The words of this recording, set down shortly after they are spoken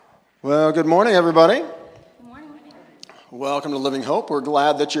Well, good morning, everybody. Good morning. Welcome to Living Hope. We're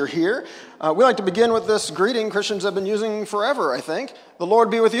glad that you're here. We like to begin with this greeting Christians have been using forever, I think. The Lord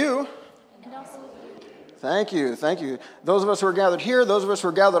be with you. And also with you. Thank you, thank you. Those of us who are gathered here, those of us who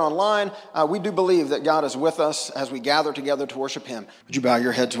are gathered online, we do believe that God is with us as we gather together to worship Him. Would you bow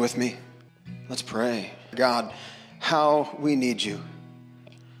your heads with me? Let's pray. God, how we need you.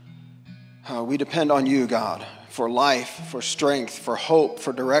 We depend on you, God, for life, for strength, for hope,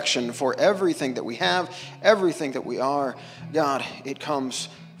 for direction, for everything that we have, everything that we are. God, it comes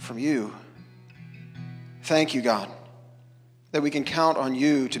from you. Thank you, God, that we can count on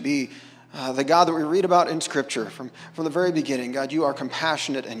you to be the God that we read about in Scripture from the very beginning. God, you are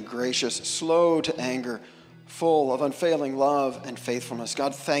compassionate and gracious, slow to anger, full of unfailing love and faithfulness.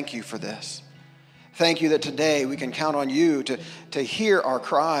 God, thank you for this. Thank you that today we can count on you to hear our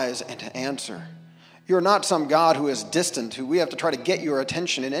cries and to answer. You're not some God who is distant, who we have to try to get your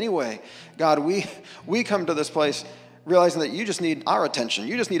attention in any way. God, we come to this place realizing that you just need our attention.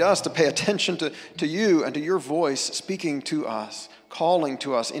 You just need us to pay attention to you and to your voice speaking to us, calling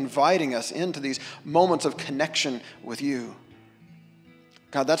to us, inviting us into these moments of connection with you.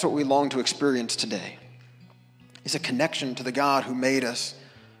 God, that's what we long to experience today, is a connection to the God who made us,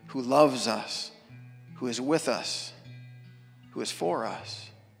 who loves us, who is with us, who is for us.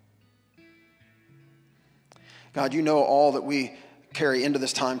 God, you know all that we carry into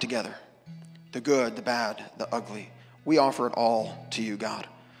this time together, the good, the bad, the ugly. We offer it all to you, God.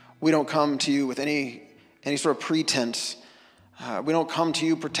 We don't come to you with any sort of pretense. We don't come to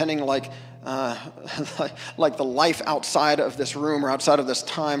you pretending like the life outside of this room or outside of this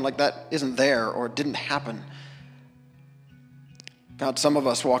time, like that isn't there or didn't happen. God, some of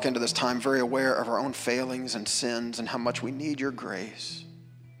us walk into this time very aware of our own failings and sins and how much we need your grace.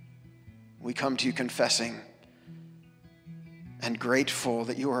 We come to you confessing and grateful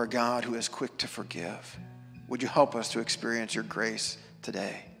that you are a God who is quick to forgive. Would you help us to experience your grace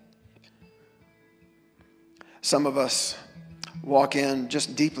today? Some of us walk in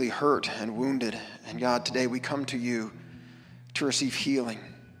just deeply hurt and wounded, and God, today we come to you to receive healing,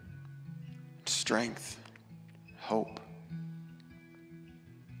 strength, hope.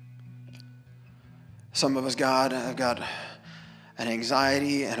 Some of us, God, have got an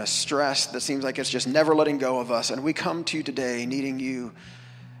anxiety and a stress that seems like it's just never letting go of us. And we come to you today needing you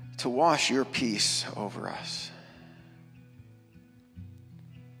to wash your peace over us.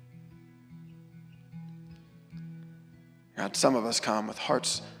 God, some of us come with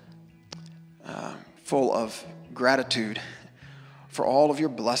hearts full of gratitude for all of your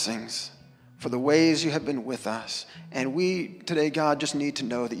blessings, for the ways you have been with us. And we today, God, just need to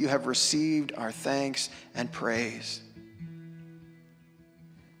know that you have received our thanks and praise.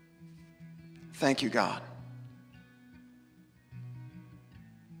 Thank you, God.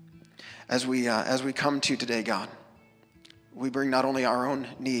 As we come to you today, God, we bring not only our own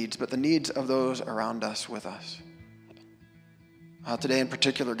needs, but the needs of those around us with us. Today in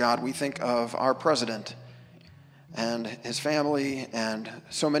particular, God, we think of our president and his family and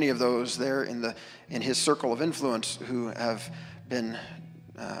so many of those there in his circle of influence who have been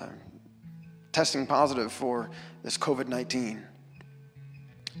testing positive for this COVID-19.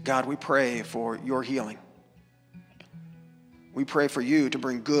 God, we pray for your healing. We pray for you to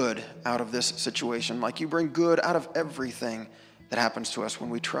bring good out of this situation, like you bring good out of everything that happens to us when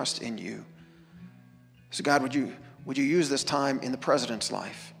we trust in you. So God, would you use this time in the president's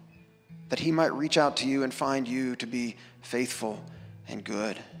life, that he might reach out to you and find you to be faithful and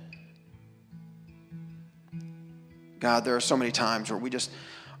good. God, there are so many times where we just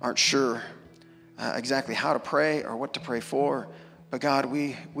aren't sure exactly how to pray or what to pray for. But God,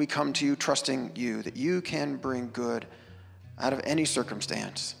 we come to you trusting you that you can bring good out of any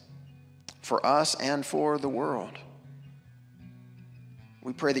circumstance for us and for the world.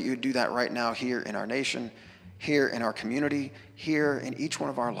 We pray that you would do that right now here in our nation, here in our community, here in each one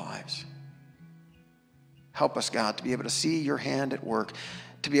of our lives. Help us, God, to be able to see your hand at work,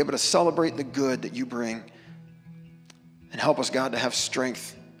 to be able to celebrate the good that you bring. And help us, God, to have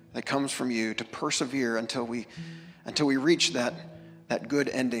strength that comes from you to persevere until we reach that good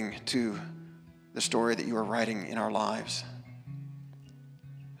ending to the story that you are writing in our lives.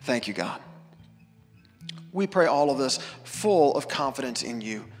 Thank you, God. We pray all of this full of confidence in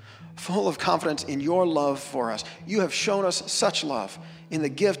you, full of confidence in your love for us. You have shown us such love in the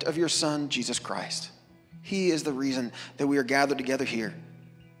gift of your Son, Jesus Christ. He is the reason that we are gathered together here,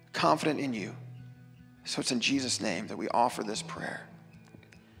 confident in you. So it's in Jesus' name that we offer this prayer.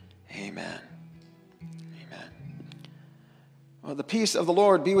 Amen. Well, the peace of the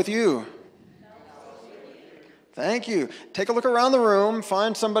Lord be with you. Thank you. Take a look around the room.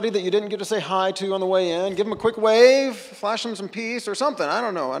 Find somebody that you didn't get to say hi to on the way in. Give them a quick wave. Flash them some peace or something. I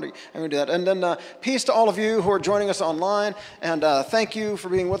don't know. I'm going to do that. And then peace to all of you who are joining us online. And thank you for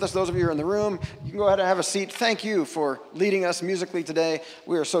being with us. Those of you who are in the room, you can go ahead and have a seat. Thank you for leading us musically today.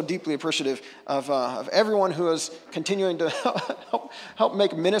 We are so deeply appreciative of everyone who is continuing to help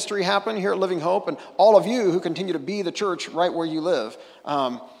make ministry happen here at Living Hope, and all of you who continue to be the church right where you live.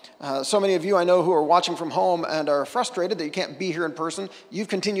 So many of you I know who are watching from home and are frustrated that you can't be here in person. You've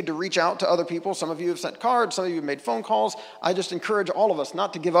continued to reach out to other people. Some of you have sent cards. Some of you have made phone calls. I just encourage all of us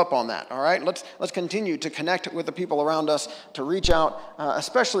not to give up on that, all right? Let's continue to connect with the people around us, to reach out,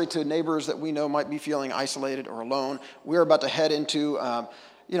 especially to neighbors that we know might be feeling isolated or alone. We're about to head into a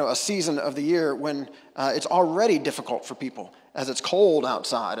season of the year when it's already difficult for people, as it's cold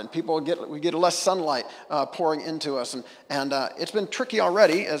outside and we get less sunlight pouring into us. And it's been tricky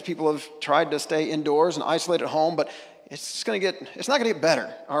already as people have tried to stay indoors and isolate at home, but it's not going to get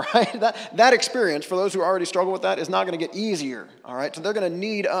better, all right? That experience, for those who already struggle with that, is not going to get easier, all right? So they're going to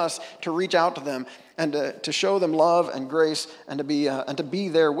need us to reach out to them and to show them love and grace and to be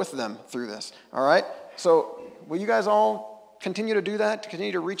there with them through this, all right? So will you guys all continue to do that, to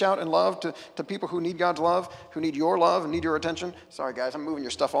continue to reach out in love to people who need God's love, who need your love and need your attention? Sorry, guys, I'm moving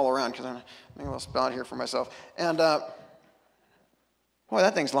your stuff all around because I'm making a little spot here for myself. And, boy,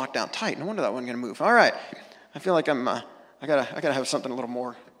 that thing's locked down tight. No wonder that wasn't going to move. All right. I feel like I gotta have something a little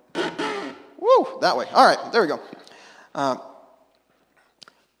more. Woo, that way. All right, there we go. What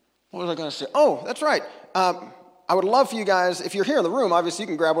was I going to say? Oh, that's right. I would love for you guys, if you're here in the room, obviously you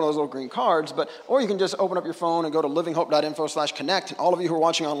can grab one of those little green cards, or you can just open up your phone and go to livinghope.info/connect. All of you who are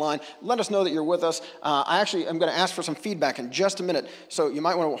watching online, let us know that you're with us. I actually am going to ask for some feedback in just a minute, so you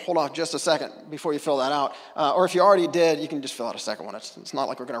might want to hold off just a second before you fill that out. Or if you already did, you can just fill out a second one. It's not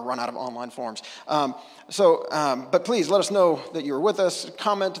like we're going to run out of online forms. But please let us know that you're with us.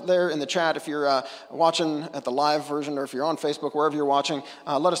 Comment there in the chat if you're watching at the live version, or if you're on Facebook, wherever you're watching.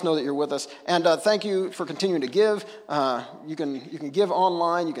 Let us know that you're with us. And thank you for continuing to give. You can give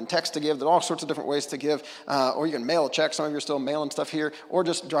online. You can text to give. There's all sorts of different ways to give. Or you can mail a check. Some of you are still mailing stuff here, or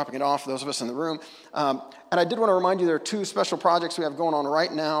just dropping it off, those of us in the room. And I did want to remind you there are two special projects we have going on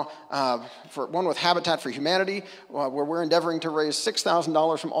right now. One with Habitat for Humanity, where we're endeavoring to raise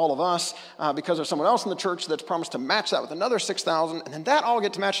 $6,000 from all of us because there's someone else in the church that's promised to match that with another $6,000, and then that all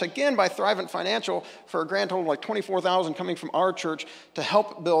gets matched again by Thrivent Financial for a grand total of like $24,000 coming from our church to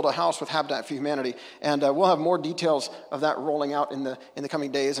help build a house with Habitat for Humanity. And we'll have more details of that rolling out in the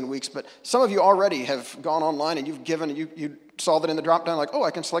coming days and weeks. But some of you already have gone online and you've given, you saw that in the drop down, like, oh,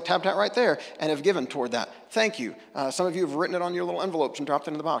 I can select Habitat right there, and have given toward that. Thank you. Some of you have written it on your little envelopes and dropped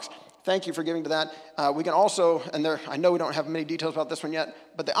it into the box. Thank you for giving to that. We can also, and I know we don't have many details about this one yet,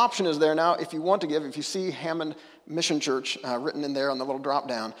 but the option is there now if you want to give. If you see Hammond Mission Church written in there on the little drop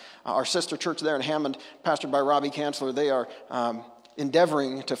down, our sister church there in Hammond, pastored by Robbie Kanzler, they are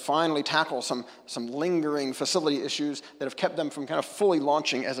endeavoring to finally tackle some lingering facility issues that have kept them from kind of fully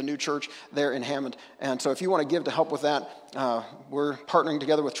launching as a new church there in Hammond. And so if you want to give to help with that, we're partnering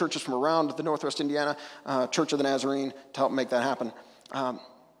together with churches from around the Northwest Indiana Church of the Nazarene to help make that happen.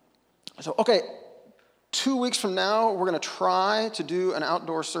 Okay, 2 weeks from now, we're going to try to do an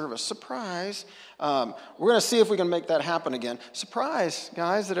outdoor service. Surprise. We're going to see if we can make that happen again. Surprise,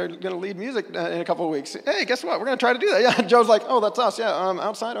 guys that are going to lead music in a couple of weeks. Hey, guess what? We're going to try to do that. Yeah, Joe's like, oh, that's us. Yeah,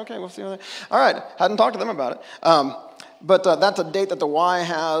 outside? Okay, we'll see. All right, hadn't talked to them about it. But that's a date that the Y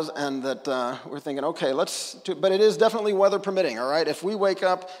has, and that we're thinking, okay, but it is definitely weather permitting, all right? If we wake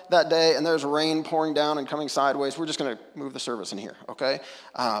up that day and there's rain pouring down and coming sideways, we're just going to move the service in here, okay?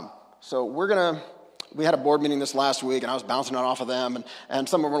 So we had a board meeting this last week, and I was bouncing it off of them, and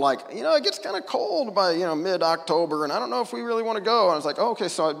some of them were like, it gets kind of cold by, mid-October, and I don't know if we really want to go. And I was like, oh, okay,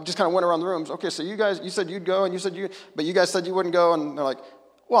 so I just kind of went around the rooms. Okay, so you said you'd go, and but you guys said you wouldn't go, and they're like,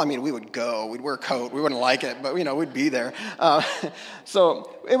 well, I mean, we would go. We'd wear a coat. We wouldn't like it, but, we'd be there.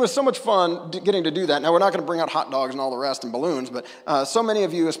 So it was so much fun getting to do that. Now, we're not going to bring out hot dogs and all the rest and balloons, but so many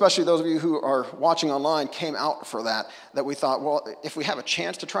of you, especially those of you who are watching online, came out for that we thought, well, if we have a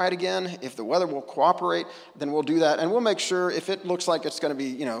chance to try it again, if the weather will cooperate, then we'll do that. And we'll make sure if it looks like it's going to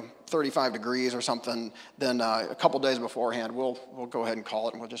be, 35 degrees or something, then a couple days beforehand, we'll go ahead and call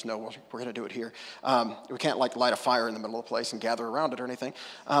it, and we'll just know we're going to do it here. We can't light a fire in the middle of the place and gather around it or anything.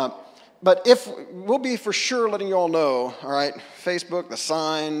 But we'll be for sure letting you all know, all right, Facebook, the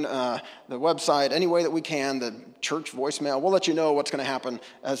sign, the website, any way that we can, the church voicemail, we'll let you know what's going to happen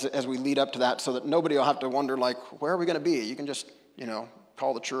as we lead up to that, so that nobody will have to wonder, like, where are we going to be? You can just,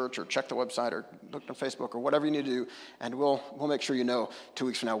 call the church or check the website or look on Facebook or whatever you need to do, and we'll make sure you know 2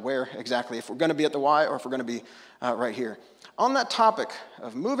 weeks from now where exactly, if we're going to be at the Y or if we're going to be right here. On that topic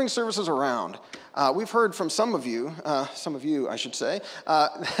of moving services around, we've heard from some of you, I should say,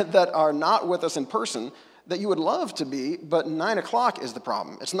 that are not with us in person, that you would love to be, but 9 o'clock is the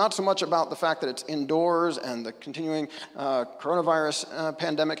problem. It's not so much about the fact that it's indoors and the continuing coronavirus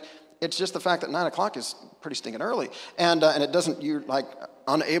pandemic. It's just the fact that 9 o'clock is pretty stinking early, and it doesn't, you're like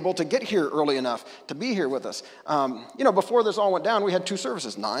unable to get here early enough to be here with us. Before this all went down, we had 2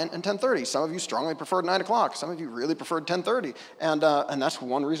 services, 9 and 10:30. Some of you strongly preferred 9 o'clock. Some of you really preferred 10:30, and that's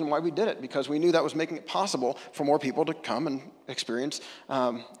one reason why we did it, because we knew that was making it possible for more people to come and experience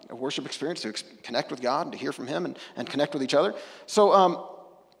a worship experience, to connect with God and to hear from Him and connect with each other. So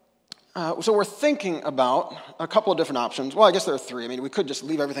we're thinking about a couple of different options. Well, I guess there are 3. I mean, we could just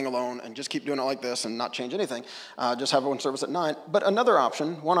leave everything alone and just keep doing it like this and not change anything, just have one service at 9. But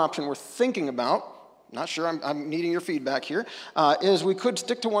one option we're thinking about, not sure, I'm needing your feedback here, is we could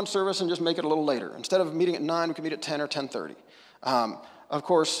stick to one service and just make it a little later. Instead of meeting at 9, we could meet at 10 or 10:30. Of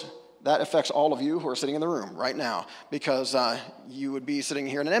course, that affects all of you who are sitting in the room right now, because you would be sitting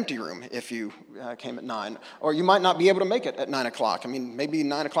here in an empty room if you came at 9. Or you might not be able to make it at 9 o'clock. I mean, maybe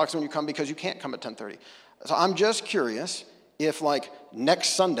 9 o'clock is when you come because you can't come at 10:30. So I'm just curious if, like, next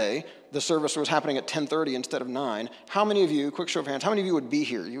Sunday, the service was happening at 10:30 instead of 9, how many of you, quick show of hands, how many of you would be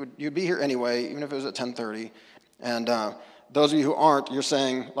here? You'd be here anyway, even if it was at 10:30. And those of you who aren't, you're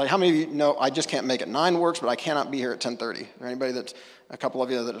saying, like, how many of you know, I just can't make it? 9 works, but I cannot be here at 10:30. Is there anybody that's, a couple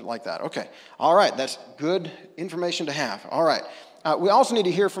of you that are like that? Okay. All right. That's good information to have. All right. We also need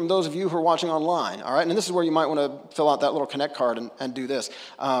to hear from those of you who are watching online. All right. And this is where you might want to fill out that little Connect card and do this.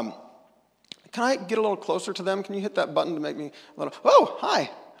 Can I get a little closer to them? Can you hit that button to make me a little, oh, hi.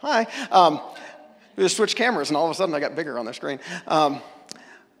 We just switched cameras, and all of a sudden I got bigger on their screen.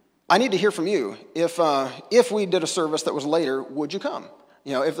 I need to hear from you. If we did a service that was later, would you come?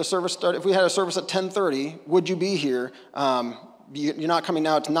 If we had a service at 10:30, would you be here? You're not coming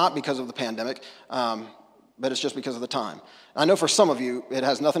now. It's not because of the pandemic, but it's just because of the time. I know for some of you, it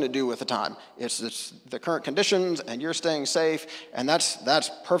has nothing to do with the time. It's the current conditions, and you're staying safe, and that's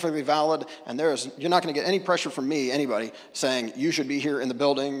perfectly valid. And you're not going to get any pressure from me, anybody, saying you should be here in the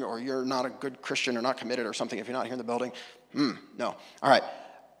building, or you're not a good Christian or not committed or something if you're not here in the building. No. All right.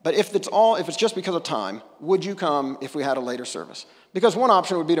 But if it's just because of time, would you come if we had a later service? Because one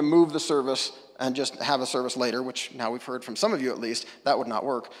option would be to move the service and just have a service later, which now we've heard from some of you at least, that would not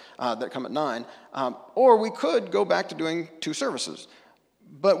work, that come at 9. Or we could go back to doing 2 services.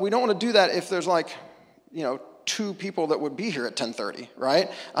 But we don't want to do that if there's 2 people that would be here at 10:30,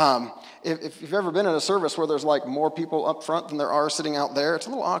 right? If you've ever been in a service where there's more people up front than there are sitting out there, it's a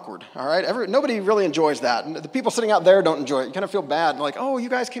little awkward, all right? Nobody really enjoys that. And the people sitting out there don't enjoy it. You kind of feel bad, like, oh, you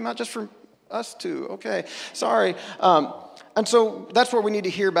guys came out just for us too. Okay, sorry. And so that's where we need to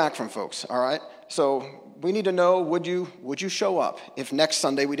hear back from folks, all right? So we need to know, would you show up if next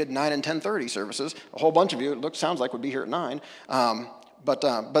Sunday we did 9 and 10:30 services? A whole bunch of you, sounds like, would be here at 9.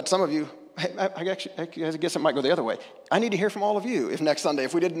 But some of you, I guess it might go the other way. I need to hear from all of you. If next Sunday,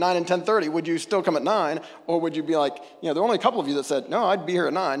 if we did 9 and 10:30, would you still come at 9? Or would you be like, there are only a couple of you that said, no, I'd be here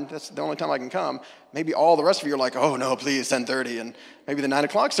at 9. That's the only time I can come. Maybe all the rest of you are like, oh, no, please, 10:30. And maybe the 9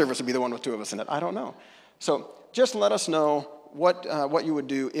 o'clock service would be the one with 2 of us in it. I don't know. So just let us know what you would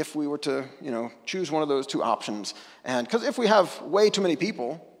do if we were to, choose one of those 2 options. And because if we have way too many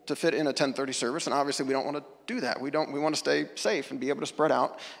people to fit in a 10:30 service, and obviously we don't want to do that. We want to stay safe and be able to spread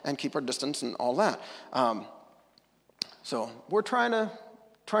out and keep our distance and all that. So we're trying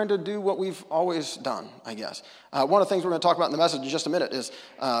to do what we've always done, I guess. One of the things we're going to talk about in the message in just a minute is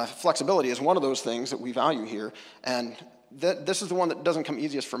flexibility is one of those things that we value here. And this is the one that doesn't come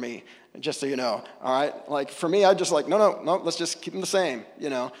easiest for me, just so you know, all right? Like, for me, I just no, let's just keep them the same,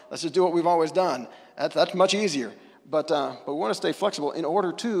 Let's just do what we've always done. That's much easier. But we want to stay flexible in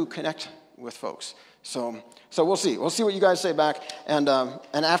order to connect with folks. So we'll see. We'll see what you guys say back. And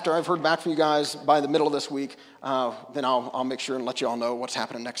after I've heard back from you guys by the middle of this week, then I'll make sure and let you all know what's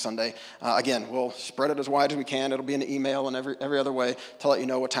happening next Sunday. Again, we'll spread it as wide as we can. It'll be in the email and every other way to let you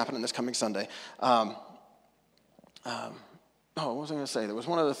know what's happening this coming Sunday. What was I going to say? There was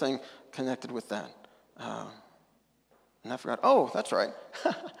one other thing connected with that. And I forgot. Oh, that's right.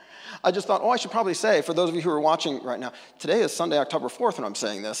 I just thought, I should probably say, for those of you who are watching right now, today is Sunday, October 4th when I'm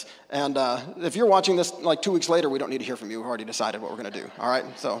saying this. And if you're watching this 2 weeks later, we don't need to hear from you. We've already decided what we're going to do. All right?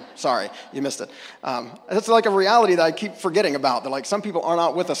 So, sorry, you missed it. It's like a reality that I keep forgetting about. That some people are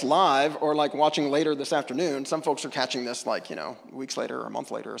not with us live or watching later this afternoon. Some folks are catching this weeks later or a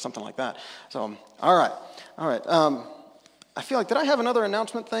month later or something like that. So, all right. I feel like, did I have another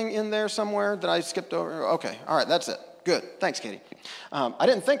announcement thing in there somewhere that I skipped over? Okay, all right, that's it. Good. Thanks, Katie. I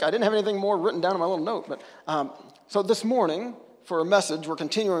didn't have anything more written down in my little note, but so this morning, for a message, we're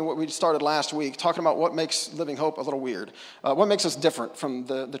continuing what we started last week, talking about what makes Living Hope a little weird. What makes us different from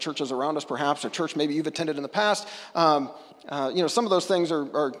the churches around us, perhaps, or church maybe you've attended in the past. Some of those things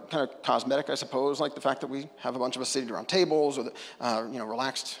are kind of cosmetic, I suppose, like the fact that we have a bunch of us sitting around tables, or the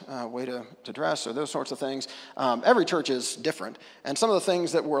relaxed way to dress, or those sorts of things. Every church is different, and some of the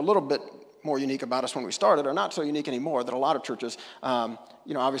things that were a little bit more unique about us when we started are not so unique anymore. That a lot of churches,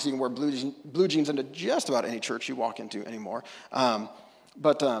 obviously you can wear blue jeans into just about any church you walk into anymore.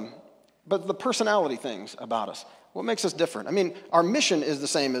 But the personality things about us. What makes us different? I mean, our mission is the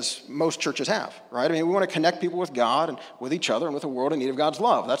same as most churches have, right? I mean, we want to connect people with God and with each other and with a world in need of God's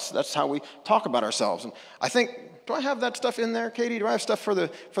love. That's how we talk about ourselves. And I think, do I have that stuff in there, Katie? Do I have stuff for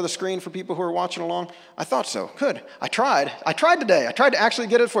the screen for people who are watching along? I thought so. Good. I tried today. I tried to actually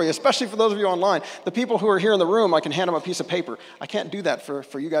get it for you, especially for those of you online. The people who are here in the room, I can hand them a piece of paper. I can't do that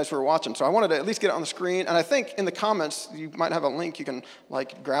for you guys who are watching. So I wanted to at least get it on the screen. And I think in the comments, you might have a link. You can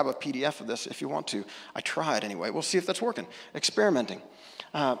grab a PDF of this if you want to. I tried anyway. We'll see if that's working. Experimenting.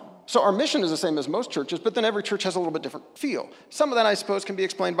 So our mission is the same as most churches, but then every church has a little bit different feel. Some of that, I suppose, can be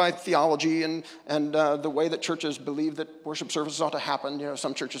explained by theology and the way that churches believe that worship services ought to happen.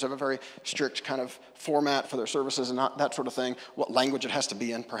 Some churches have a very strict kind of format for their services and not that sort of thing, what language it has to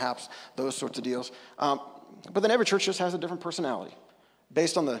be in, perhaps, those sorts of deals. But then every church just has a different personality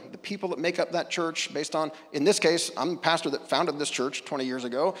based on the people that make up that church, based on, in this case, I'm the pastor that founded this church 20 years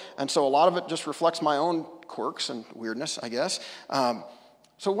ago, and so a lot of it just reflects my own quirks and weirdness, I guess.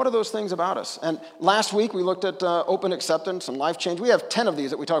 So what are those things about us? And last week we looked at open acceptance and life change. We have 10 of these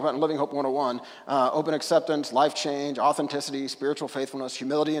that we talk about in Living Hope 101. Open acceptance, life change, authenticity, spiritual faithfulness,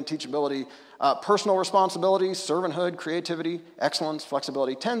 humility and teachability, personal responsibility, servanthood, creativity, excellence,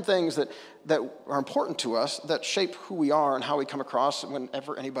 flexibility. 10 things that are important to us that shape who we are and how we come across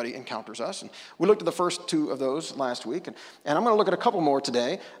whenever anybody encounters us. And we looked at the first 2 of those last week. And I'm going to look at a couple more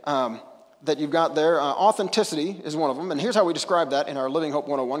today. That you've got there. Authenticity is one of them, and here's how we describe that in our Living Hope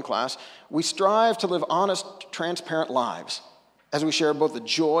 101 class. We strive to live honest, transparent lives as we share both the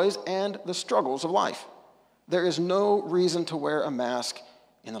joys and the struggles of life. There is no reason to wear a mask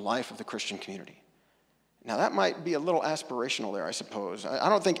in the life of the Christian community. Now, that might be a little aspirational there, I suppose. I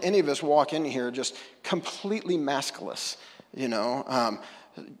don't think any of us walk in here just completely maskless,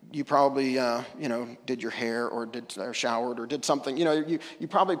 You probably, did your hair or showered or did something. You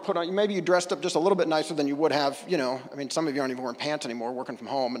probably put on, maybe you dressed up just a little bit nicer than you would have, some of you aren't even wearing pants anymore, working from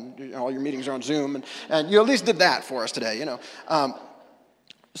home, and all your meetings are on Zoom, and you at least did that for us today,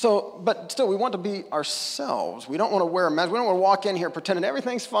 But still, we want to be ourselves. We don't want to wear a mask. We don't want to walk in here pretending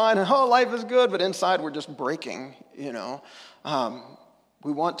everything's fine and, life is good, but inside we're just breaking,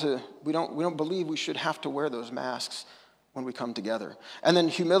 We don't believe we should have to wear those masks when we come together. And then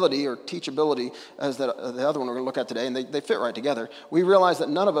humility or teachability, as the other one we're going to look at today, and they fit right together. We realize that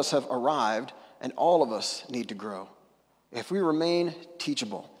none of us have arrived, and all of us need to grow. If we remain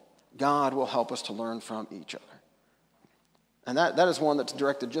teachable, God will help us to learn from each other. And that is one that's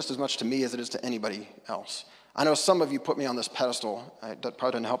directed just as much to me as it is to anybody else. I know some of you put me on this pedestal. That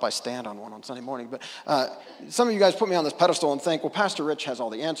probably didn't help I stand on one on Sunday morning. But some of you guys put me on this pedestal and think, well, Pastor Rich has all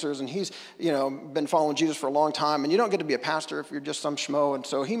the answers, and he's been following Jesus for a long time, and you don't get to be a pastor if you're just some schmo, and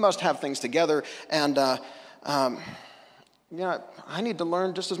so he must have things together. And I need to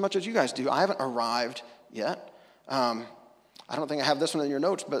learn just as much as you guys do. I haven't arrived yet. I don't think I have this one in your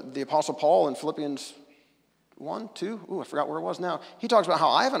notes, but the Apostle Paul in Philippians 1, 2, I forgot where it was now. He talks about how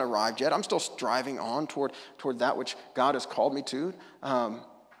I haven't arrived yet. I'm still striving on toward that which God has called me to.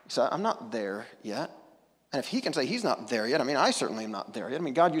 So I'm not there yet. And if he can say he's not there yet, I certainly am not there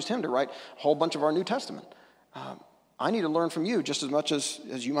yet. God used him to write a whole bunch of our New Testament. I need to learn from you just as much as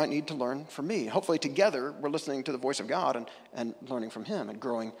you might need to learn from me. Hopefully together we're listening to the voice of God and learning from him and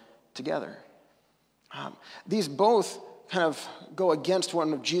growing together. These both kind of go against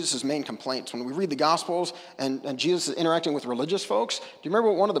one of Jesus' main complaints. When we read the Gospels and Jesus is interacting with religious folks, do you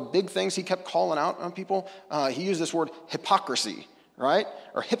remember one of the big things he kept calling out on people? He used this word hypocrisy, right?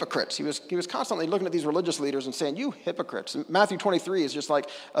 Or hypocrites. He was constantly looking at these religious leaders and saying, you hypocrites. And Matthew 23 is just like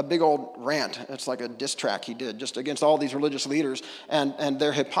a big old rant. It's like a diss track he did just against all these religious leaders and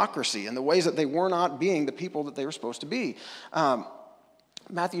their hypocrisy and the ways that they were not being the people that they were supposed to be.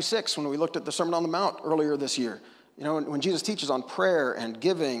 Matthew 6, when we looked at the Sermon on the Mount earlier this year, You know, when Jesus teaches on prayer and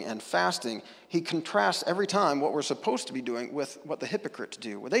giving and fasting, he contrasts every time what we're supposed to be doing with what the hypocrites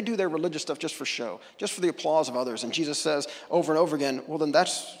do. Where they do their religious stuff just for show, just for the applause of others. And Jesus says over and over again, well, then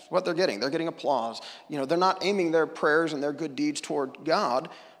that's what they're getting. They're getting applause. You know, they're not aiming their prayers and their good deeds toward God,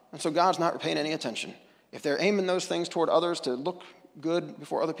 and so God's not paying any attention. If they're aiming those things toward others to look good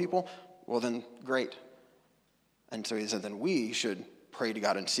before other people, well, then great. And so he said, then we should pray to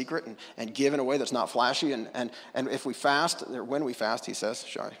God in secret and give in a way that's not flashy. And if we fast, or when we fast, he says,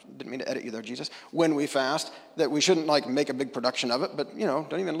 sorry, didn't mean to edit you there, Jesus. When we fast, that we shouldn't like make a big production of it, but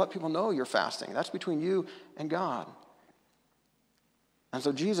don't even let people know you're fasting. That's between you and God. And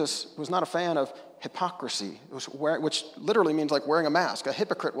so Jesus was not a fan of hypocrisy, which literally means like wearing a mask. A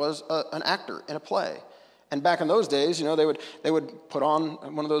hypocrite was an actor in a play. And back in those days, they would put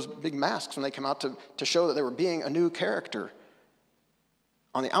on one of those big masks when they come out to show that they were being a new character.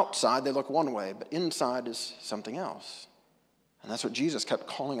 On the outside, they look one way, but inside is something else. And that's what Jesus kept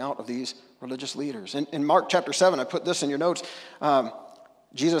calling out of these religious leaders. In Mark chapter 7, I put this in your notes,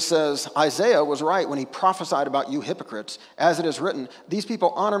 Jesus says, Isaiah was right when he prophesied about you hypocrites. As it is written, these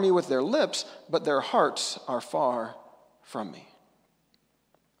people honor me with their lips, but their hearts are far from me.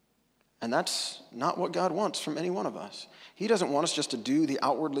 And that's not what God wants from any one of us. He doesn't want us just to do the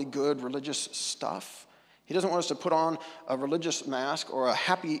outwardly good religious stuff. He doesn't want us to put on a religious mask or a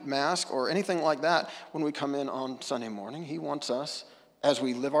happy mask or anything like that when we come in on Sunday morning. He wants us, as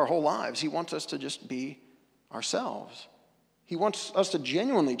we live our whole lives, he wants us to just be ourselves. He wants us to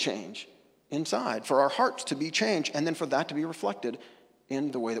genuinely change inside, for our hearts to be changed, and then for that to be reflected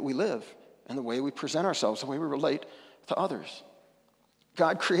in the way that we live and the way we present ourselves, the way we relate to others.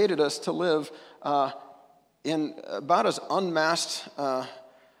 God created us to live in about as unmasked.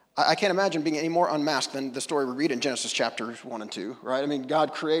 I can't imagine being any more unmasked than the story we read in Genesis chapters 1 and 2, right? I mean,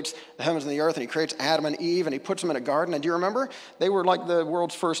 God creates the heavens and the earth, and he creates Adam and Eve, and he puts them in a garden. And do you remember? They were like the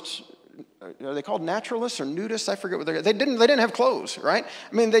world's first, are they called naturalists or nudists? I forget what they didn't have clothes, right?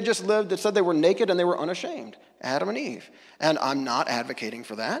 I mean, they just lived, it said they were naked and they were unashamed. Adam and Eve. And I'm not advocating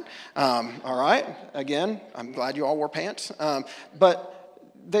for that. All right? Again, I'm glad you all wore pants. But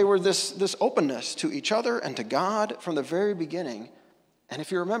they were this openness to each other and to God from the very beginning. And if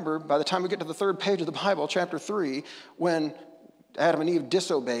you remember, by the time we get to the third page of the Bible, chapter 3, when Adam and Eve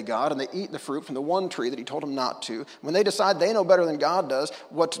disobey God and they eat the fruit from the one tree that he told them not to, when they decide they know better than God does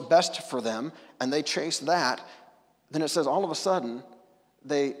what's best for them, and they chase that, then it says all of a sudden,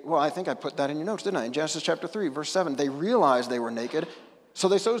 I think I put that in your notes, didn't I? In Genesis chapter 3, verse 7, they realized they were naked, so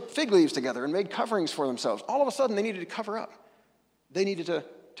they sewed fig leaves together and made coverings for themselves. All of a sudden, they needed to cover up. They needed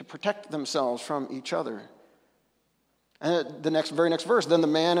to protect themselves from each other. And the very next verse, then the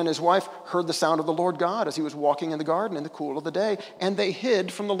man and his wife heard the sound of the Lord God as he was walking in the garden in the cool of the day, and they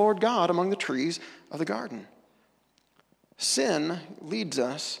hid from the Lord God among the trees of the garden. Sin leads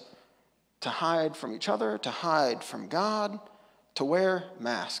us to hide from each other, to hide from God, to wear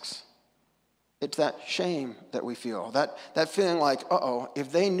masks. It's that shame that we feel, that feeling like,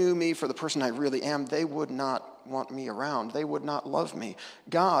 if they knew me for the person I really am, they would not want me around. They would not love me.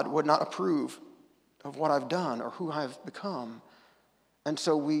 God would not approve of what I've done or who I've become. And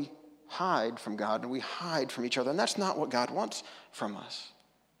so we hide from God and we hide from each other. And that's not what God wants from us.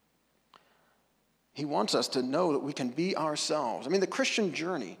 He wants us to know that we can be ourselves. I mean, the Christian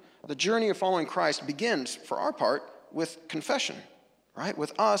journey, the journey of following Christ begins, for our part, with confession, right?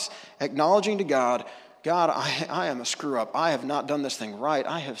 With us acknowledging to God, I am a screw up. I have not done this thing right.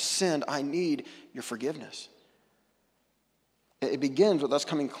 I have sinned. I need your forgiveness. It begins with us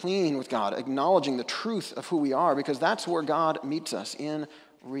coming clean with God, acknowledging the truth of who we are, because that's where God meets us in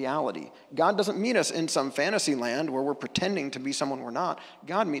reality. God doesn't meet us in some fantasy land where we're pretending to be someone we're not.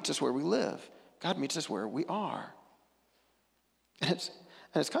 God meets us where we live. God meets us where we are. And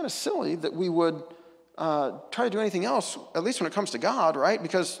it's kind of silly that we would try to do anything else, at least when it comes to God, right?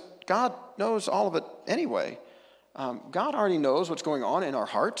 Because God knows all of it anyway. God already knows what's going on in our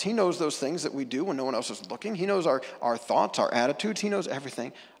hearts. He knows those things that we do when no one else is looking. He knows our thoughts, our attitudes. He knows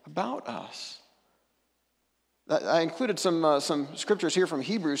everything about us. I included some scriptures here from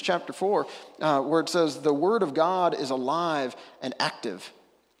Hebrews chapter 4, where it says, the word of God is alive and active.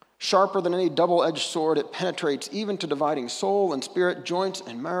 Sharper than any double-edged sword, it penetrates even to dividing soul and spirit, joints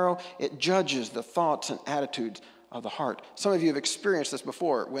and marrow. It judges the thoughts and attitudes of the heart. Some of you have experienced this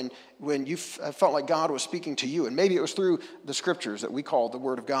before when you felt like God was speaking to you, and maybe it was through the scriptures that we call the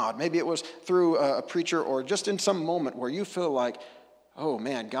Word of God. Maybe it was through a preacher, or just in some moment where you feel like, oh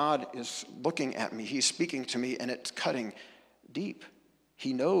man, God is looking at me. He's speaking to me, and it's cutting deep.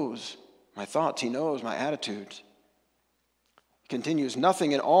 He knows my thoughts. He knows my attitudes. Continues,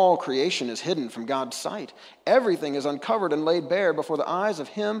 nothing in all creation is hidden from God's sight. Everything is uncovered and laid bare before the eyes of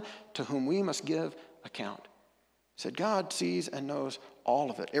him to whom we must give account. He said, God sees and knows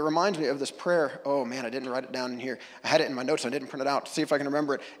all of it. It reminds me of this prayer. Oh man, I didn't write it down in here. I had it in my notes. I didn't print it out to see if I can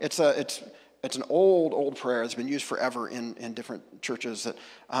remember it. It's an old prayer. It's been used forever in different churches. That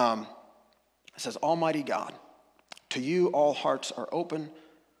it says, Almighty God, to you all hearts are open,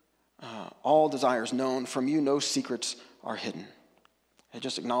 all desires known. From you no secrets are hidden. It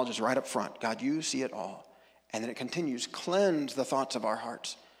just acknowledges right up front, God, you see it all. And then it continues, cleanse the thoughts of our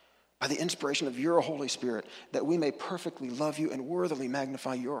hearts by the inspiration of your Holy Spirit, that we may perfectly love you and worthily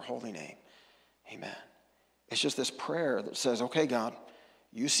magnify your holy name. Amen. It's just this prayer that says, okay, God,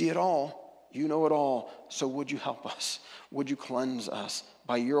 you see it all. You know it all. So would you help us? Would you cleanse us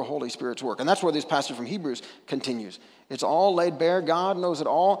by your Holy Spirit's work? And that's where this passage from Hebrews continues. It's all laid bare. God knows it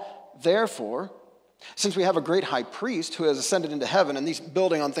all. Therefore, since we have a great high priest who has ascended into heaven, and these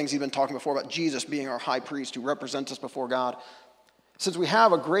building on things he's been talking before about Jesus being our high priest who represents us before God. Since we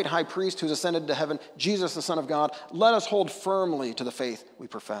have a great high priest who's ascended to heaven, Jesus, the Son of God, let us hold firmly to the faith we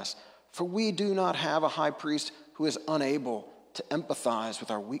profess. For we do not have a high priest who is unable to empathize with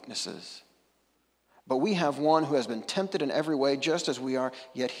our weaknesses. But we have one who has been tempted in every way, just as we are,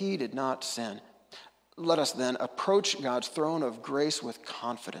 yet he did not sin. Let us then approach God's throne of grace with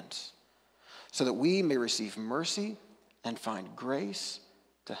confidence, so that we may receive mercy and find grace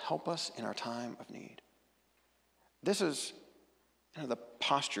to help us in our time of need. This is the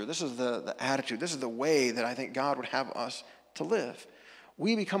posture, this is the attitude, this is the way that I think God would have us to live.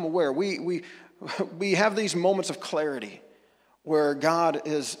 We become aware, we have these moments of clarity where God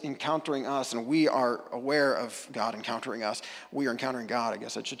is encountering us and we are aware of God encountering us. We are encountering God, I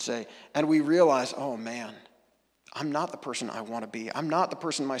guess I should say. And we realize, oh man, I'm not the person I want to be. I'm not the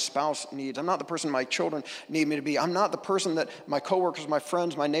person my spouse needs. I'm not the person my children need me to be. I'm not the person that my coworkers, my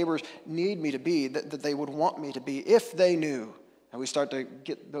friends, my neighbors need me to be, that they would want me to be if they knew. And we start to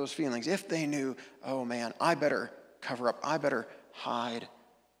get those feelings. If they knew, oh man, I better cover up. I better hide.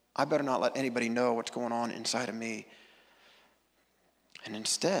 I better not let anybody know what's going on inside of me. And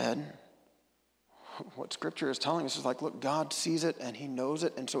instead, what Scripture is telling us is like, look, God sees it and he knows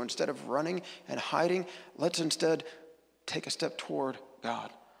it. And so instead of running and hiding, let's instead take a step toward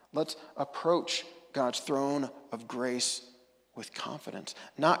God. Let's approach God's throne of grace with confidence.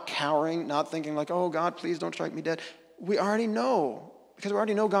 Not cowering, not thinking like, oh, God, please don't strike me dead. We already know, because we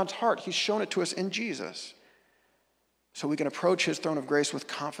already know God's heart. He's shown it to us in Jesus. So we can approach his throne of grace with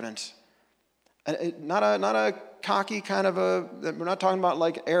confidence. And not a cocky kind of we're not talking about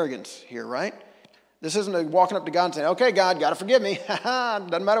like arrogance here, right? This isn't a walking up to God and saying, okay, God, got to forgive me.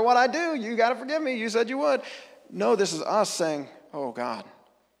 Doesn't matter what I do. You got to forgive me. You said you would. No, this is us saying, oh, God.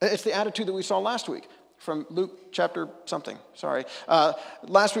 It's the attitude that we saw last week from Luke chapter something. Sorry.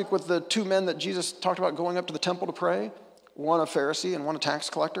 Last week with the two men that Jesus talked about going up to the temple to pray, one a Pharisee and one a tax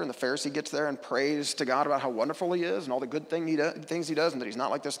collector. And the Pharisee gets there and prays to God about how wonderful he is and all the good things he does and that he's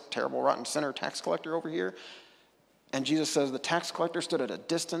not like this terrible, rotten sinner tax collector over here. And Jesus says the tax collector stood at a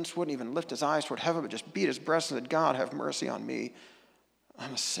distance, wouldn't even lift his eyes toward heaven, but just beat his breast and said, God, have mercy on me.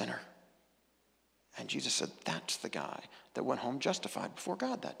 I'm a sinner. And Jesus said, that's the guy that went home justified before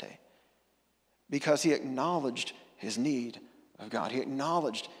God that day. Because he acknowledged his need of God. He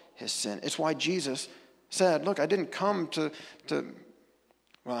acknowledged his sin. It's why Jesus said, look, I didn't come to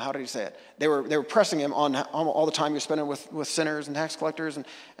well, how did he say it? They were pressing him on all the time he was spending with sinners and tax collectors.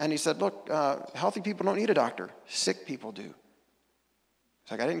 And he said, look, healthy people don't need a doctor. Sick people do.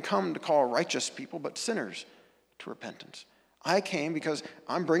 It's like, I didn't come to call righteous people, but sinners to repentance. I came because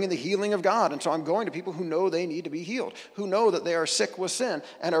I'm bringing the healing of God. And so I'm going to people who know they need to be healed, who know that they are sick with sin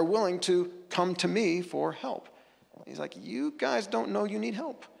and are willing to come to me for help. He's like, you guys don't know you need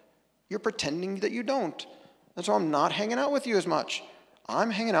help. You're pretending that you don't. And so I'm not hanging out with you as much.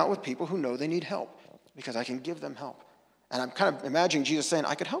 I'm hanging out with people who know they need help because I can give them help. And I'm kind of imagining Jesus saying,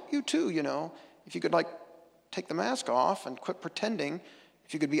 I could help you too, if you could like take the mask off and quit pretending,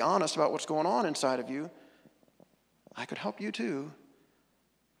 if you could be honest about what's going on inside of you, I could help you too.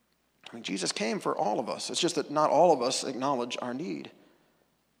 I mean, Jesus came for all of us. It's just that not all of us acknowledge our need.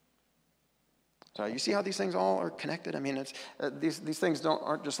 So you see how these things all are connected? I mean, it's these things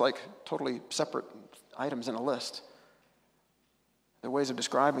aren't just like totally separate items in a list. They're ways of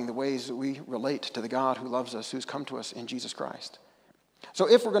describing the ways that we relate to the God who loves us, who's come to us in Jesus Christ. So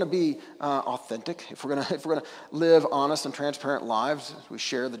if we're going to be authentic, if we're going to live honest and transparent lives, we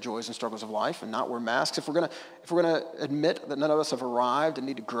share the joys and struggles of life and not wear masks. If we're going to admit that none of us have arrived and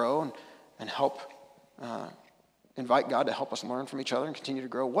need to grow and help invite God to help us learn from each other and continue to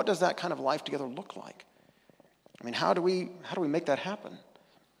grow, what does that kind of life together look like? I mean, how do we make that happen?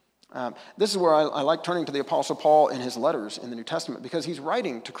 This is where I like turning to the Apostle Paul in his letters in the New Testament, because he's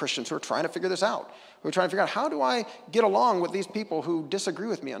writing to Christians who are trying to figure this out, who are trying to figure out, how do I get along with these people who disagree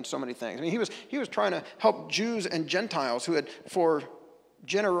with me on so many things? I mean, he was trying to help Jews and Gentiles who had for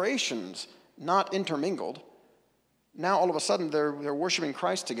generations not intermingled. Now all of a sudden they're worshiping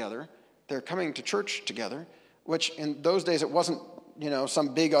Christ together. They're coming to church together, which in those days it wasn't,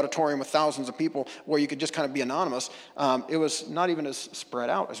 some big auditorium with thousands of people where you could just kind of be anonymous. It was not even as spread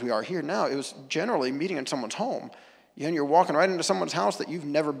out as we are here now. It was generally meeting in someone's home. And you're walking right into someone's house that you've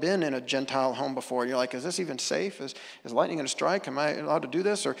never been in a Gentile home before. You're like, is this even safe? Is lightning going to strike? Am I allowed to do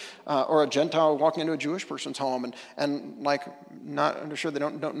this? Or a Gentile walking into a Jewish person's home and like, not, I'm sure they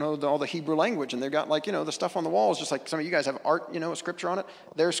don't know all the Hebrew language, and they've got like, the stuff on the walls, just like some of you guys have art, scripture on it.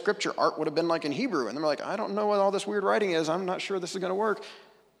 Their scripture art would have been like in Hebrew. And they're like, I don't know what all this weird writing is. I'm not sure this is going to work.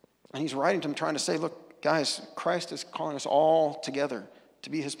 And he's writing to them trying to say, look, guys, Christ is calling us all together to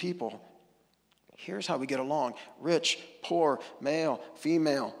be his people. Here's how we get along. Rich, poor, male,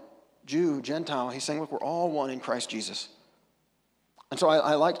 female, Jew, Gentile. He's saying, look, we're all one in Christ Jesus. And so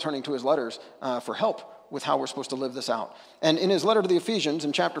I like turning to his letters for help with how we're supposed to live this out. And in his letter to the Ephesians,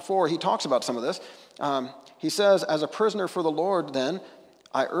 in chapter 4, he talks about some of this. He says, as a prisoner for the Lord, then,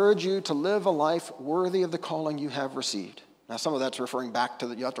 I urge you to live a life worthy of the calling you have received. Now, some of that's referring back to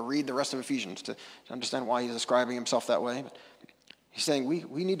you have to read the rest of Ephesians to understand why he's describing himself that way. But he's saying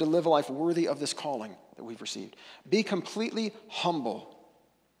we need to live a life worthy of this calling that we've received. Be completely humble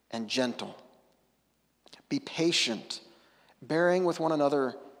and gentle. Be patient, bearing with one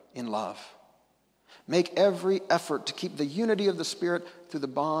another in love. Make every effort to keep the unity of the Spirit through the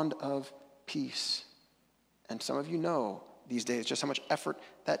bond of peace. And some of you know these days just how much effort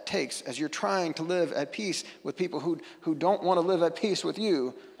that takes as you're trying to live at peace with people who don't want to live at peace with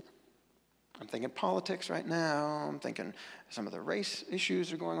you. I'm thinking politics right now. I'm thinking some of the race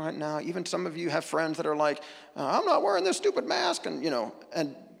issues are going on right now. Even some of you have friends that are like, I'm not wearing this stupid mask, and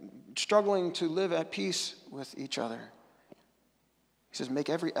and struggling to live at peace with each other. He says, make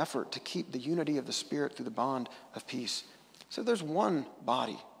every effort to keep the unity of the Spirit through the bond of peace. So there's one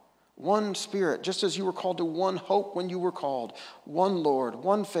body, one Spirit, just as you were called to one hope when you were called, one Lord,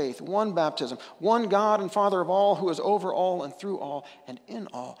 one faith, one baptism, one God and Father of all, who is over all and through all and in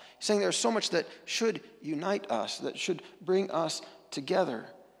all. He's saying there's so much that should unite us, that should bring us together.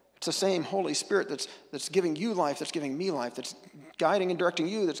 It's the same Holy Spirit that's giving you life, that's giving me life, that's guiding and directing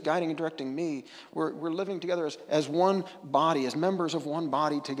you, that's guiding and directing me. We're living together as one body, as members of one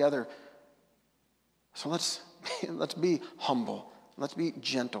body together. So let's be humble. Let's be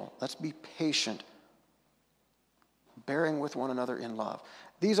gentle. Let's be patient, bearing with one another in love.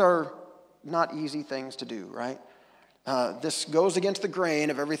 These are not easy things to do, right? This goes against the grain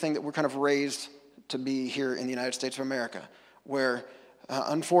of everything that we're kind of raised to be here in the United States of America, where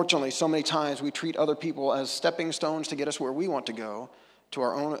unfortunately so many times we treat other people as stepping stones to get us where we want to go, to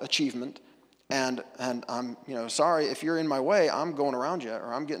our own achievement. And I'm sorry if you're in my way, I'm going around you,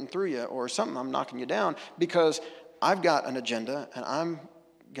 or I'm getting through you, or something, I'm knocking you down, because I've got an agenda, and I'm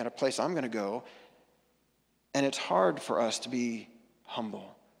got a place I'm going to go, and it's hard for us to be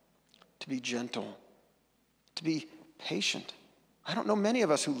humble, to be gentle, to be patient. I don't know many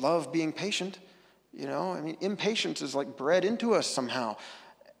of us who love being patient. Impatience is like bred into us somehow,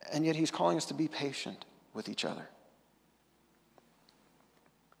 and yet he's calling us to be patient with each other.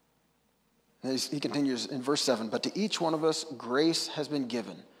 And he continues in verse 7, but to each one of us grace has been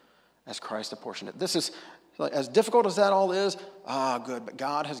given as Christ apportioned it. This is, as difficult as that all is, good, but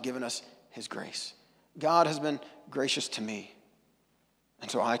God has given us his grace. God has been gracious to me,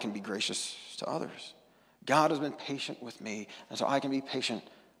 and so I can be gracious to others. God has been patient with me, and so I can be patient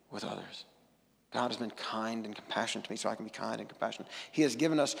with others. God has been kind and compassionate to me, so I can be kind and compassionate. He has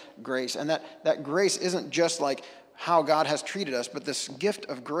given us grace, and that grace isn't just like how God has treated us, but this gift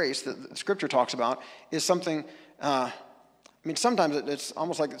of grace that the Scripture talks about is something, sometimes it's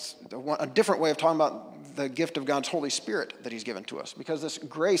almost like it's a different way of talking about the gift of God's Holy Spirit that he's given to us, because this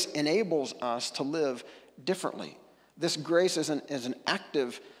grace enables us to live differently. This grace is an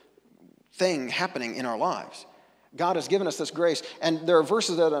active thing happening in our lives. God has given us this grace, and there are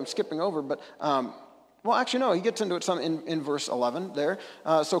verses that I'm skipping over, but, he gets into it some in verse 11 there.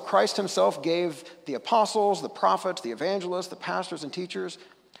 So Christ himself gave the apostles, the prophets, the evangelists, the pastors and teachers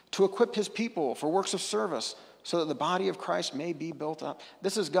to equip his people for works of service so that the body of Christ may be built up.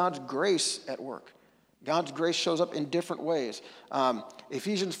 This is God's grace at work. God's grace shows up in different ways.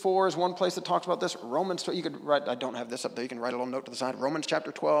 Ephesians 4 is one place that talks about this. Romans, you could write, I don't have this up there, you can write a little note to the side. Romans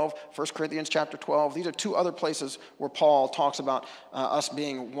chapter 12, 1 Corinthians chapter 12. These are two other places where Paul talks about us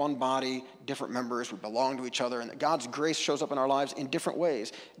being one body, different members, we belong to each other, and that God's grace shows up in our lives in different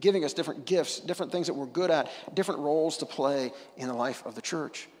ways, giving us different gifts, different things that we're good at, different roles to play in the life of the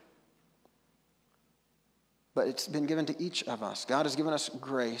church. But it's been given to each of us. God has given us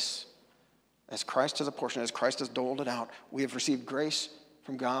grace. As Christ has apportioned, as Christ has doled it out, we have received grace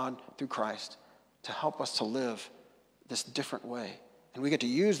from God through Christ to help us to live this different way. And we get to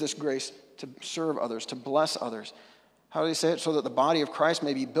use this grace to serve others, to bless others. How do they say it? So that the body of Christ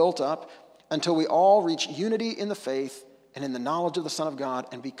may be built up until we all reach unity in the faith and in the knowledge of the Son of God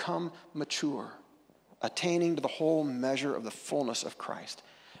and become mature, attaining to the whole measure of the fullness of Christ.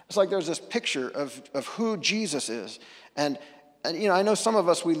 It's like there's this picture of who Jesus is. And I know some of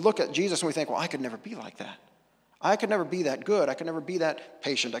us, we look at Jesus and we think, well, I could never be like that. I could never be that good. I could never be that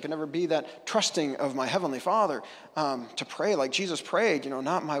patient. I could never be that trusting of my Heavenly Father to pray like Jesus prayed,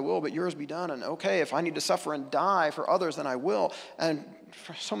 not my will, but yours be done. And okay, if I need to suffer and die for others, then I will. And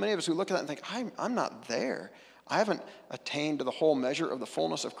for so many of us, we look at that and think, I'm not there. I haven't attained to the whole measure of the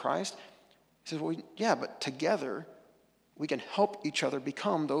fullness of Christ. He says, well, yeah, but together we can help each other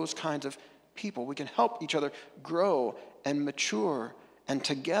become those kinds of people. We can help each other grow and mature and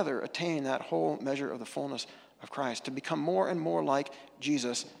together attain that whole measure of the fullness of Christ, to become more and more like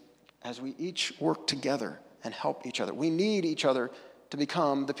Jesus as we each work together and help each other. We need each other to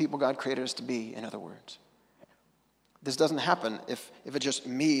become the people God created us to be, in other words. This doesn't happen if it's just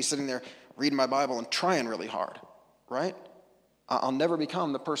me sitting there reading my Bible and trying really hard, right? I'll never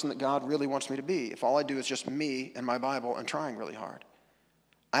become the person that God really wants me to be if all I do is just me and my Bible and trying really hard.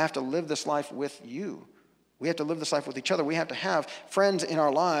 I have to live this life with you. We have to live this life with each other. We have to have friends in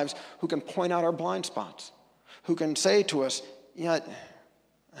our lives who can point out our blind spots, who can say to us, I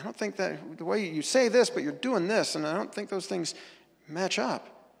don't think that the way you say this, but you're doing this, and I don't think those things match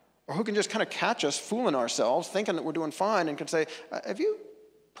up. Or who can just kind of catch us fooling ourselves, thinking that we're doing fine, and can say, have you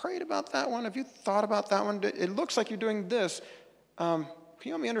prayed about that one? Have you thought about that one? It looks like you're doing this. Can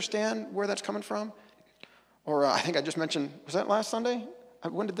you help me understand where that's coming from? Or I think I just mentioned, was that last Sunday?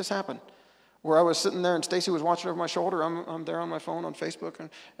 When did this happen? Where I was sitting there and Stacy was watching over my shoulder. I'm there on my phone on Facebook,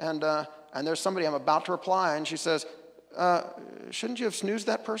 and there's somebody I'm about to reply, and she says, shouldn't you have snoozed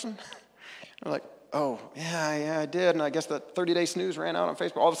that person? I'm like, oh, yeah, I did, and I guess that 30-day snooze ran out on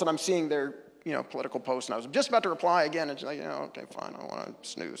Facebook. All of a sudden I'm seeing their political post, and I was just about to reply again, and she's like, okay, fine, I don't want to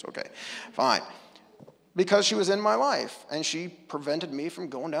snooze. Okay, fine. Because she was in my life, and she prevented me from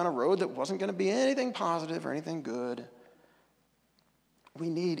going down a road that wasn't going to be anything positive or anything good. We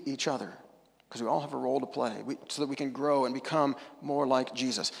need each other because we all have a role to play so that we can grow and become more like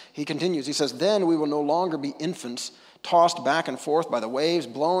Jesus. He continues, he says, then we will no longer be infants, tossed back and forth by the waves,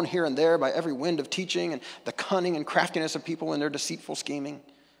 blown here and there by every wind of teaching and the cunning and craftiness of people in their deceitful scheming.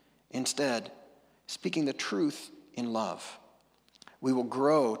 Instead, speaking the truth in love, we will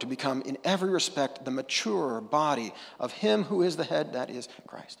grow to become in every respect the mature body of him who is the head, that is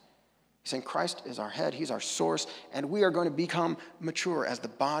Christ. He's saying Christ is our head, he's our source, and we are going to become mature as the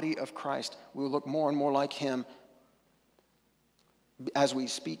body of Christ. We will look more and more like him as we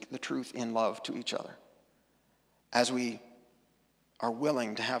speak the truth in love to each other, as we are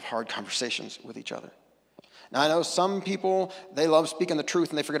willing to have hard conversations with each other. Now, I know some people, they love speaking the truth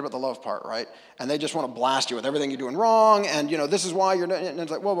and they forget about the love part, right? And they just want to blast you with everything you're doing wrong, and, this is why you're not, and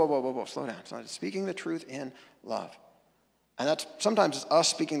it's like, whoa, slow down. It's not speaking the truth in love. And that's sometimes it's us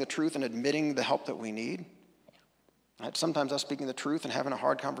speaking the truth and admitting the help that we need. It's sometimes us speaking the truth and having a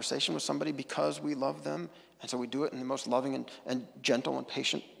hard conversation with somebody because we love them, and so we do it in the most loving and gentle and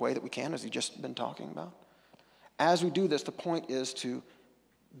patient way that we can, as we've just been talking about. As we do this, the point is to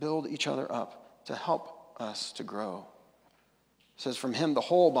build each other up, to help us to grow. It says, from him the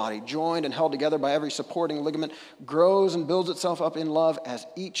whole body, joined and held together by every supporting ligament, grows and builds itself up in love as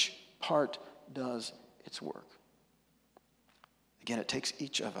each part does its work. Again, it takes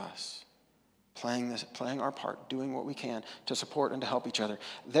each of us playing our part, doing what we can to support and to help each other.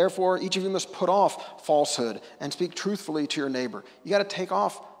 Therefore, each of you must put off falsehood and speak truthfully to your neighbor. You got to take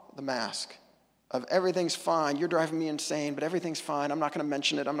off the mask of everything's fine. You're driving me insane, but everything's fine. I'm not going to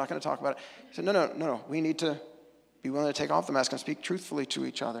mention it. I'm not going to talk about it. He said, no. We need to be willing to take off the mask and speak truthfully to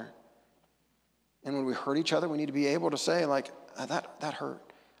each other. And when we hurt each other, we need to be able to say, that hurt.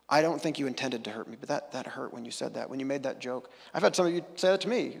 I don't think you intended to hurt me, but that hurt when you said that, when you made that joke. I've had some of you say that to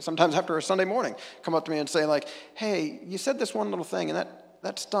me, sometimes after a Sunday morning, come up to me and say, hey, you said this one little thing, and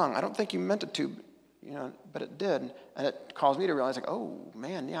that stung. I don't think you meant it to, but it did. And it caused me to realize, oh,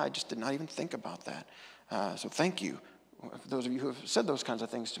 man, yeah, I just did not even think about that. So thank you, for those of you who have said those kinds of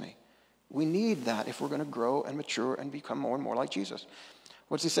things to me. We need that if we're going to grow and mature and become more and more like Jesus.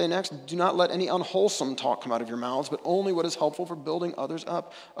 What's he say next? Do not let any unwholesome talk come out of your mouths, but only what is helpful for building others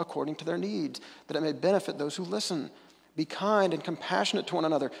up according to their needs, that it may benefit those who listen. Be kind and compassionate to one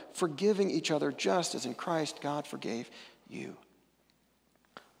another, forgiving each other just as in Christ God forgave you.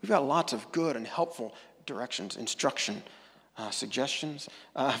 We've got lots of good and helpful directions, instruction, suggestions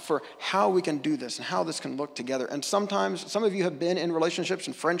for how we can do this and how this can look together. And sometimes, some of you have been in relationships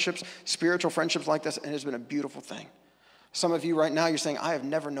and friendships, spiritual friendships like this, and it's been a beautiful thing. Some of you right now, you're saying, I have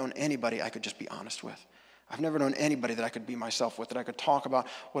never known anybody I could just be honest with. I've never known anybody that I could be myself with, that I could talk about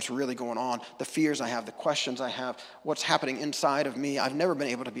what's really going on, the fears I have, the questions I have, what's happening inside of me. I've never been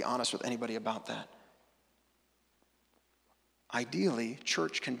able to be honest with anybody about that. Ideally,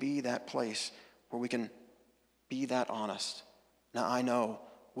 church can be that place where we can be that honest. Now, I know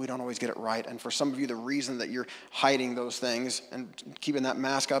we don't always get it right, and for some of you, the reason that you're hiding those things and keeping that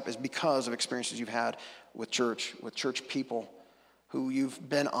mask up is because of experiences you've had with church people who you've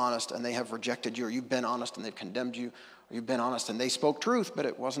been honest and they have rejected you, or you've been honest and they've condemned you, or you've been honest and they spoke truth, but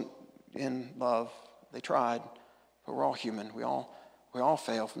it wasn't in love. They tried, but we're all human. We all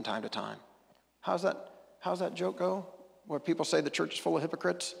fail from time to time. How's that joke go? Where people say the church is full of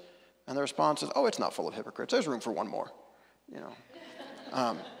hypocrites, and the response is, oh, it's not full of hypocrites. There's room for one more,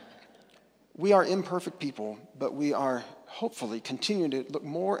 We are imperfect people, but we are hopefully continuing to look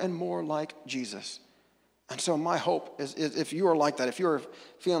more and more like Jesus. And so my hope is if you are like that, if you're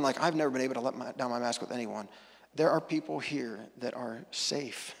feeling like I've never been able to let down my mask with anyone, there are people here that are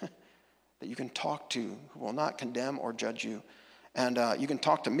safe, that you can talk to, who will not condemn or judge you. And you can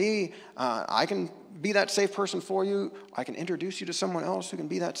talk to me. I can be that safe person for you. I can introduce you to someone else who can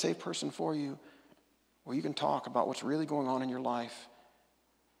be that safe person for you, where you can talk about what's really going on in your life.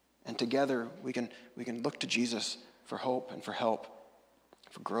 And together we can look to Jesus for hope and for help,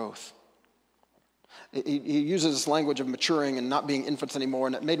 for growth. He uses this language of maturing and not being infants anymore,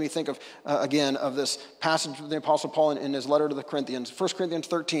 and it made me think of, again, of this passage of the Apostle Paul in his letter to the Corinthians, 1 Corinthians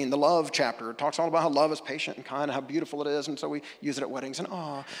 13, the love chapter. It talks all about how love is patient and kind and how beautiful it is, and so we use it at weddings, and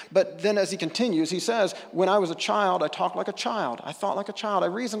But then as he continues, he says, when I was a child, I talked like a child. I thought like a child. I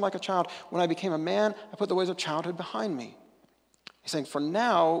reasoned like a child. When I became a man, I put the ways of childhood behind me. He's saying, for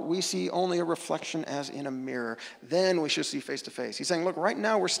now, we see only a reflection as in a mirror. Then we should see face to face. He's saying, look, right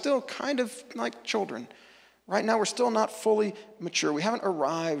now we're still kind of like children. Right now we're still not fully mature. We haven't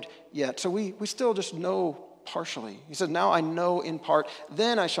arrived yet. So we still just know partially. He says, now I know in part.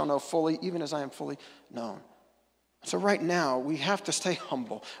 Then I shall know fully, even as I am fully known. So right now we have to stay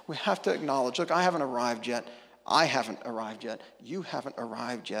humble. We have to acknowledge, look, I haven't arrived yet. I haven't arrived yet. You haven't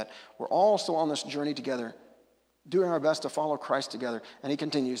arrived yet. We're all still on this journey together, doing our best to follow Christ together. And he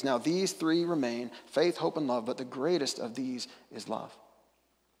continues, now these three remain, faith, hope, and love, but the greatest of these is love.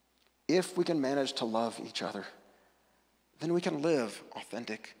 If we can manage to love each other, then we can live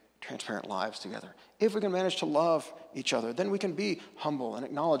authentic, transparent lives together. If we can manage to love each other, then we can be humble and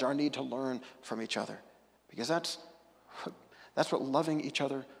acknowledge our need to learn from each other. Because that's what loving each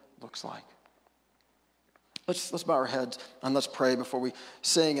other looks like. Let's bow our heads and let's pray before we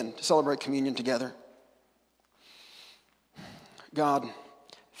sing and celebrate communion together. God,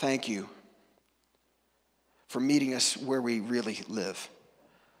 thank you for meeting us where we really live.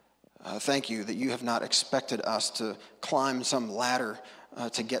 Thank you that you have not expected us to climb some ladder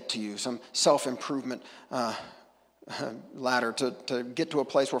to get to you, some self-improvement ladder to get to a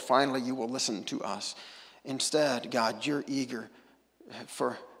place where finally you will listen to us. Instead, God, you're eager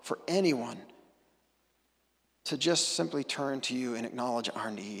for anyone to just simply turn to you and acknowledge our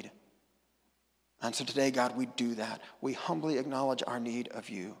need. And so today, God, we do that. We humbly acknowledge our need of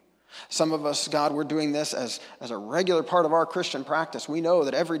you. Some of us, God, we're doing this as a regular part of our Christian practice. We know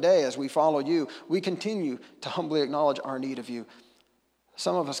that every day as we follow you, we continue to humbly acknowledge our need of you.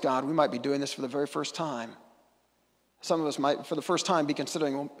 Some of us, God, we might be doing this for the very first time. Some of us might, for the first time, be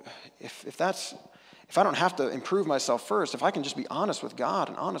considering, well, if I don't have to improve myself first, if I can just be honest with God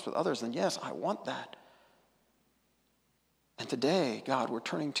and honest with others, then yes, I want that. And today, God, we're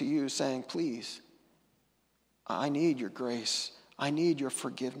turning to you saying, please, I need your grace. I need your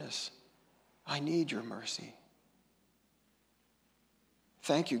forgiveness. I need your mercy.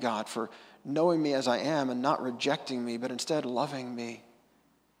 Thank you, God, for knowing me as I am and not rejecting me, but instead loving me,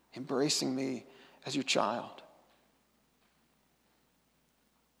 embracing me as your child.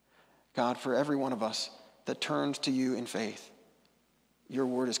 God, for every one of us that turns to you in faith, your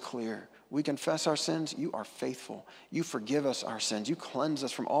word is clear. We confess our sins. You are faithful. You forgive us our sins. You cleanse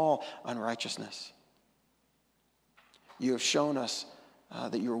us from all unrighteousness. You have shown us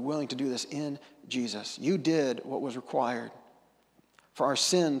that you were willing to do this in Jesus. You did what was required for our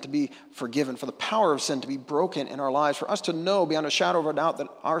sin to be forgiven, for the power of sin to be broken in our lives, for us to know beyond a shadow of a doubt that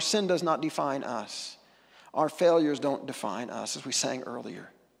our sin does not define us. Our failures don't define us, as we sang earlier.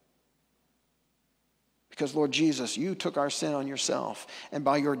 Because, Lord Jesus, you took our sin on yourself, and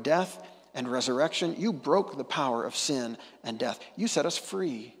by your death and resurrection, you broke the power of sin and death. You set us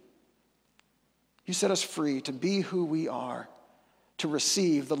free. You set us free to be who we are, to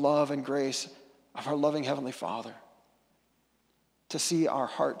receive the love and grace of our loving Heavenly Father, to see our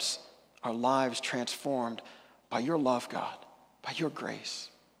hearts, our lives transformed by your love, God, by your grace.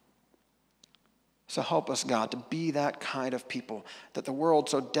 So help us, God, to be that kind of people that the world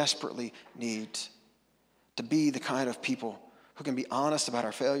so desperately needs, to be the kind of people who can be honest about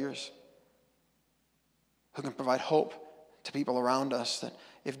our failures, who can provide hope to people around us, that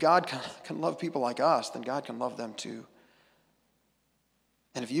if God can love people like us, then God can love them too.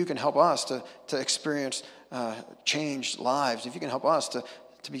 And if you can help us to experience changed lives, if you can help us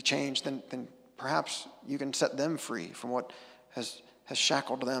to be changed, then perhaps you can set them free from what has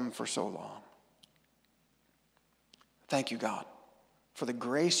shackled them for so long. Thank you, God, for the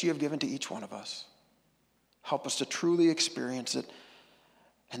grace you have given to each one of us. Help us to truly experience it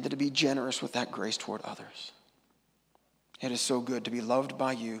and to be generous with that grace toward others. It is so good to be loved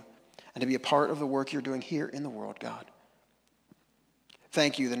by you and to be a part of the work you're doing here in the world, God.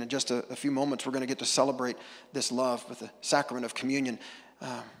 Thank you that in just a few moments we're going to get to celebrate this love with the sacrament of communion,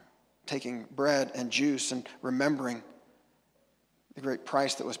 taking bread and juice and remembering the great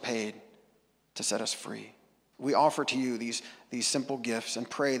price that was paid to set us free. We offer to you these simple gifts and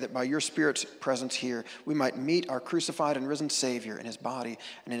pray that by your Spirit's presence here, we might meet our crucified and risen Savior in his body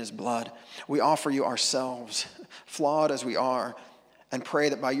and in his blood. We offer you ourselves, flawed as we are, and pray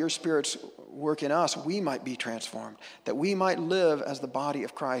that by your Spirit's work in us, we might be transformed, that we might live as the body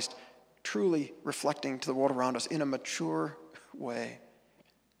of Christ, truly reflecting to the world around us in a mature way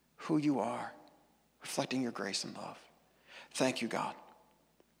who you are, reflecting your grace and love. Thank you, God.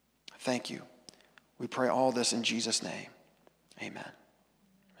 Thank you. We pray all this in Jesus' name. Amen.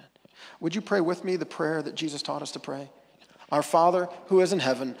 Amen. Would you pray with me the prayer that Jesus taught us to pray? Our Father, who is in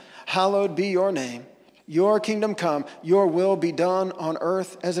heaven, hallowed be your name. Your kingdom come, your will be done on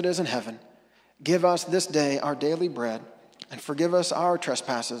earth as it is in heaven. Give us this day our daily bread, and forgive us our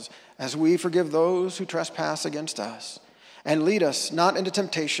trespasses, as we forgive those who trespass against us. And lead us not into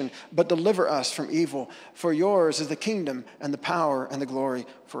temptation, but deliver us from evil. For yours is the kingdom and the power and the glory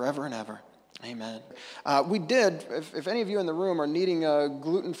forever and ever. Amen. We did, if any of you in the room are needing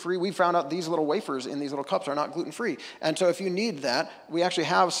gluten-free, we found out these little wafers in these little cups are not gluten-free. And so if you need that, we actually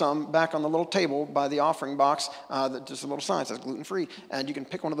have some back on the little table by the offering box, that just a little sign that says gluten-free, and you can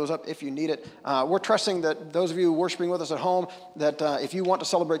pick one of those up if you need it. We're trusting that those of you worshiping with us at home, that if you want to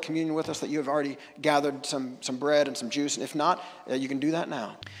celebrate communion with us, that you have already gathered some bread and some juice, and if not, you can do that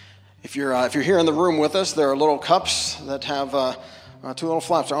now. If you're here in the room with us, there are little cups that have two little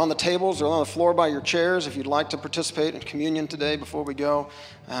flaps. They're on the tables. They're on the floor by your chairs if you'd like to participate in communion today before we go.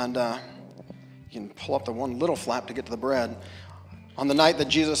 And you can pull up the one little flap to get to the bread. On the night that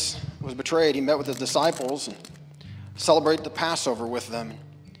Jesus was betrayed, he met with his disciples and celebrated the Passover with them.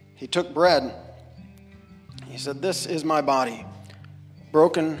 He took bread. He said, "This is my body,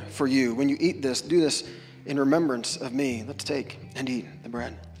 broken for you. When you eat this, do this in remembrance of me." Let's take and eat the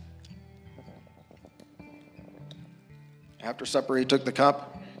bread. After supper, he took the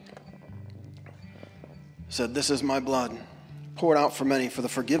cup, said, "This is my blood, poured out for many for the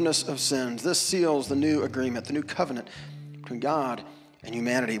forgiveness of sins. This seals the new agreement, the new covenant between God and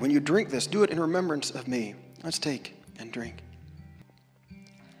humanity. When you drink this, do it in remembrance of me." Let's take and drink.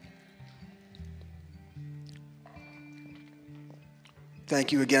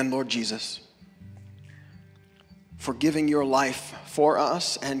 Thank you again, Lord Jesus, for giving your life for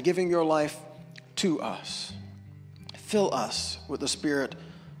us and giving your life to us. Fill us with the Spirit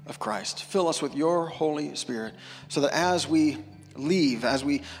of Christ. Fill us with your Holy Spirit so that as we leave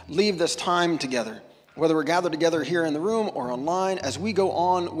this time together, whether we're gathered together here in the room or online, as we go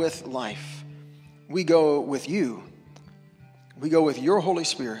on with life, we go with you. We go with your Holy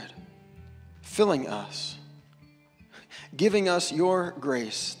Spirit, filling us, giving us your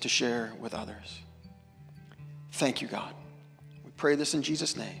grace to share with others. Thank you, God. We pray this in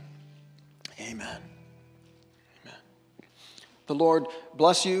Jesus' name. Amen. The Lord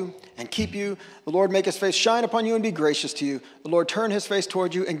bless you and keep you. The Lord make his face shine upon you and be gracious to you. The Lord turn his face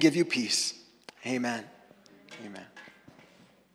toward you and give you peace. Amen. Amen.